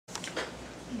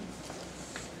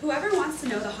Whoever wants to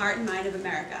know the heart and mind of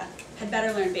America had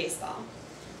better learn baseball.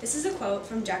 This is a quote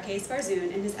from Jacques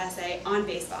Barzoon in his essay on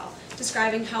baseball,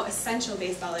 describing how essential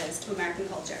baseball is to American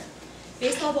culture.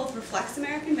 Baseball both reflects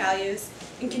American values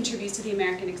and contributes to the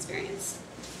American experience.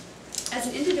 As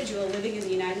an individual living in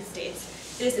the United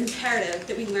States, it is imperative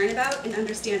that we learn about and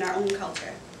understand our own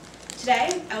culture.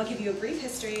 Today, I will give you a brief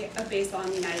history of baseball in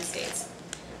the United States.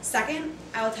 Second,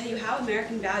 I will tell you how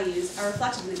American values are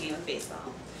reflected in the game of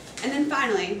baseball. And then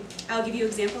finally, I will give you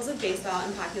examples of baseball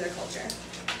in popular culture.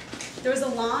 There was a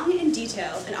long and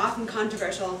detailed and often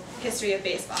controversial history of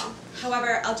baseball.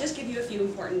 However, I'll just give you a few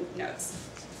important notes.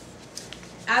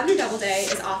 Abner Doubleday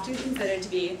is often considered to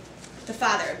be the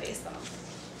father of baseball.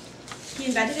 He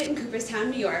invented it in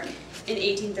Cooperstown, New York in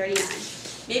 1839.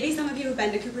 Maybe some of you have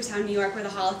been to Cooperstown, New York, where the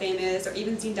Hall of Fame is, or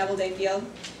even seen Doubleday Field.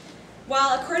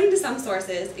 While according to some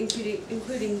sources,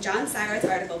 including John Sygart's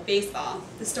article, Baseball,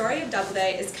 the story of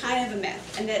Doubleday is kind of a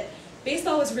myth, and that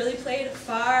baseball was really played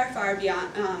far in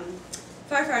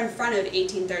front of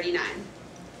 1839.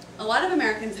 A lot of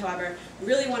Americans, however,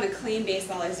 really want to claim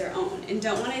baseball as their own and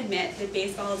don't want to admit that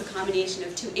baseball is a combination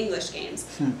of two English games,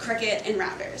 cricket and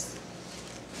rounders.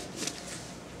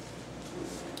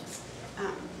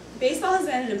 Baseball has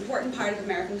been an important part of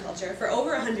American culture for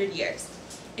over 100 years.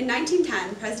 In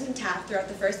 1910, President Taft threw out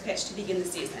the first pitch to begin the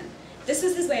season. This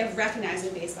was his way of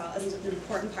recognizing baseball as an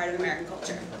important part of American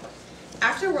culture.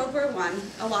 After World War I,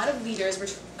 a lot of leaders were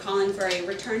calling for a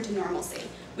return to normalcy,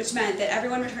 which meant that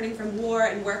everyone returning from war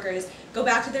and workers go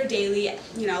back to their daily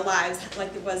lives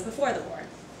like it was before the war.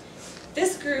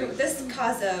 This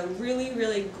caused a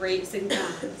really great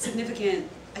significant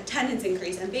attendance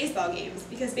increase in baseball games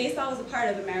because baseball was a part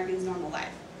of Americans' normal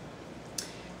life.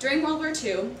 During World War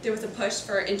II, there was a push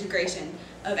for integration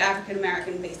of African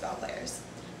American baseball players.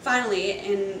 Finally,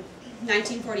 in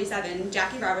 1947,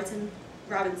 Jackie Robinson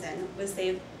was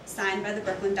signed by the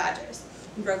Brooklyn Dodgers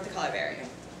and broke the color barrier.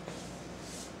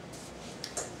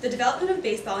 The development of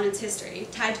baseball and its history,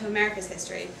 tied to America's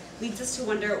history, leads us to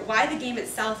wonder why the game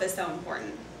itself is so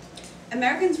important.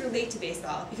 Americans relate to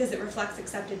baseball because it reflects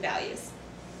accepted values.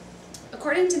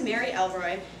 According to Mary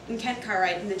Elroy and Kent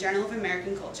Cartwright in the Journal of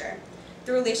American Culture,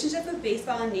 the relationship of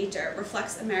baseball and nature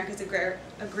reflects America's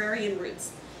agrarian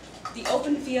roots. The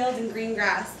open fields and green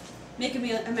grass make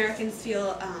Americans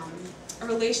feel a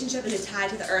relationship and a tie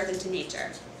to the earth and to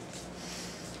nature.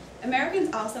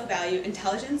 Americans also value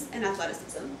intelligence and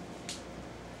athleticism.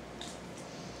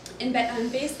 In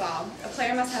baseball, a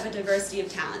player must have a diversity of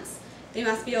talents. They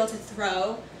must be able to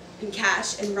throw and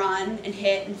catch and run and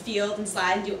hit and field and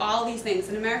slide and do all these things,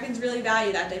 and Americans really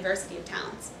value that diversity of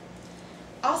talents.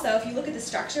 Also, if you look at the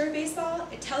structure of baseball,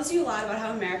 it tells you a lot about how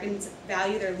Americans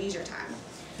value their leisure time.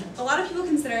 A lot of people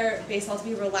consider baseball to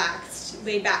be a relaxed,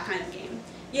 laid-back kind of game,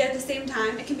 yet at the same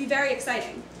time, it can be very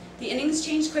exciting. The innings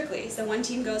change quickly, so one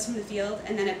team goes from the field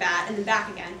and then at bat and then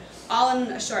back again, all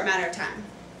in a short matter of time.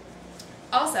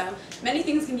 Also, many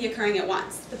things can be occurring at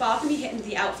once. The ball can be hit into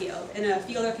the outfield, and a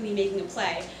fielder can be making a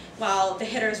play while the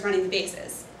hitter is running the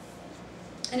bases.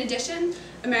 In addition,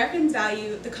 Americans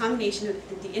value the combination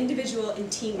of the individual and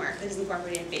teamwork that is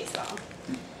incorporated in baseball.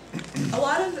 A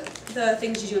lot of the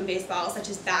things you do in baseball, such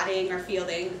as batting or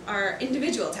fielding, are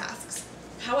individual tasks.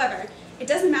 However, it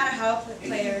doesn't matter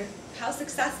how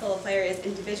successful a player is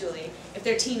individually if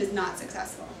their team is not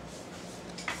successful.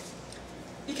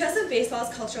 Because of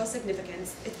baseball's cultural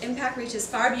significance, its impact reaches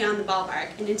far beyond the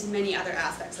ballpark and into many other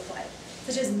aspects of life,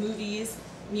 such as movies,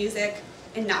 music,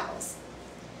 and novels.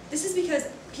 This is because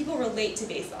people relate to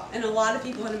baseball, and a lot of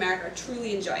people in America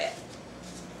truly enjoy it.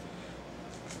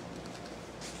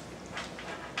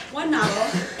 One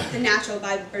novel, The Natural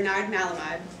by Bernard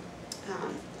Malamud,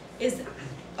 is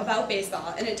about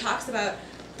baseball, and it talks about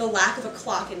the lack of a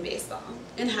clock in baseball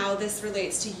and how this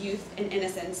relates to youth and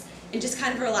innocence and just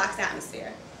kind of a relaxed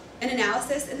atmosphere. An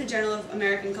analysis in the Journal of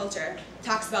American Culture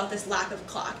talks about this lack of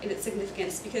clock and its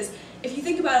significance because if you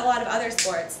think about a lot of other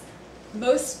sports,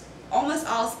 almost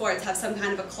all sports have some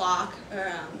kind of a clock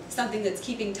or something that's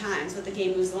keeping time so that the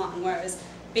game moves along, whereas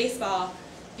baseball,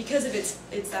 because of its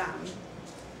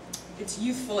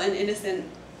youthful and innocent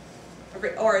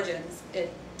origins,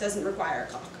 it doesn't require a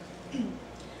clock.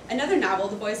 Another novel,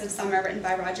 The Boys of Summer, written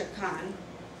by Roger Kahn,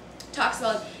 talks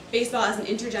about baseball as an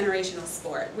intergenerational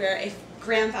sport, where a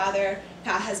grandfather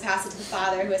has passed it to the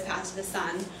father, who has passed it to the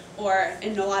son, or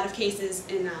in a lot of cases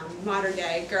in modern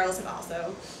day, girls have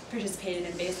also participated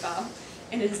in baseball,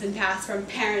 and it has been passed from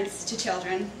parents to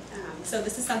children. So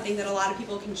this is something that a lot of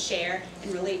people can share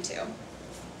and relate to.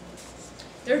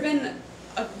 There have been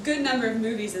a good number of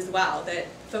movies as well that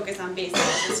focus on baseball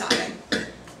as this topic.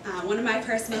 One of my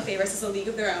personal favorites is A League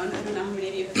of Their Own. I don't know how many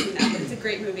of you have seen that, but it's a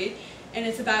great movie. And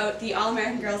it's about the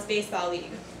All-American Girls Baseball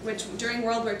League, which during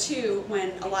World War II,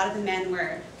 when a lot of the men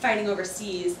were fighting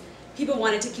overseas, people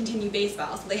wanted to continue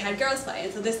baseball, so they had girls play.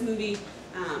 And so this movie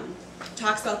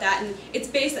talks about that, and it's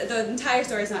based, the entire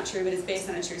story is not true, but it's based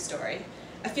on a true story.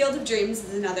 A Field of Dreams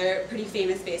is another pretty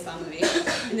famous baseball movie,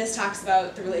 and this talks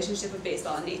about the relationship of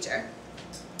baseball and nature.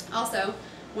 Also,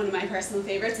 one of my personal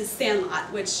favorites is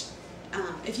Sandlot, which,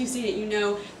 if you've seen it, you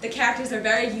know the characters are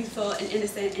very youthful and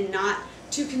innocent and not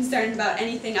too concerned about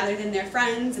anything other than their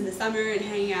friends in the summer and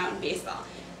hanging out in baseball.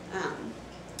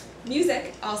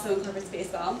 Music also incorporates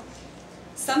baseball.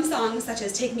 Some songs, such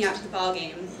as Take Me Out to the Ball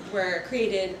Game, were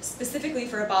created specifically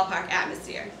for a ballpark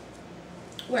atmosphere,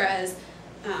 whereas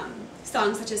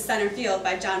songs such as Center Field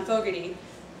by John Fogerty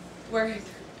were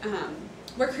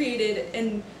created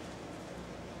in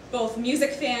both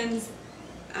music fans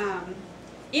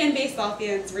and baseball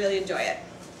fans really enjoy it.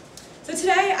 So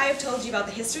today I have told you about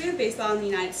the history of baseball in the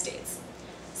United States.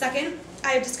 Second, I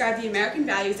have described the American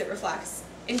values it reflects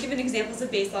and given examples of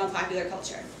baseball in popular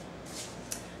culture.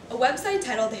 A website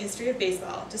titled The History of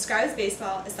Baseball describes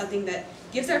baseball as something that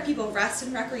gives our people rest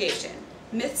and recreation,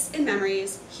 myths and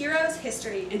memories, heroes,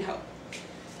 history, and hope.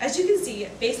 As you can see,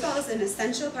 baseball is an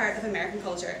essential part of American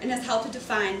culture and has helped to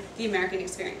define the American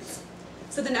experience.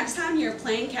 So the next time you're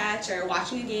playing catch or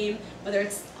watching a game, whether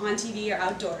it's on TV or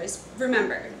outdoors,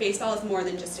 remember, baseball is more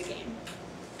than just a game.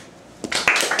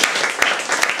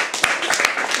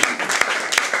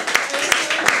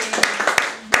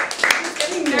 I'm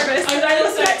getting nervous. I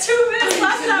was at 2 minutes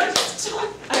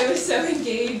left. I was so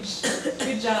engaged.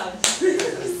 Good job. Do you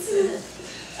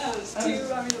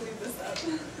want me to leave this up?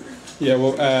 Yeah,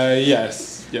 well,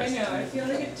 yes. I know, I feel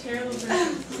like a terrible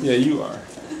person. Yeah, you are.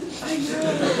 I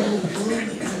know.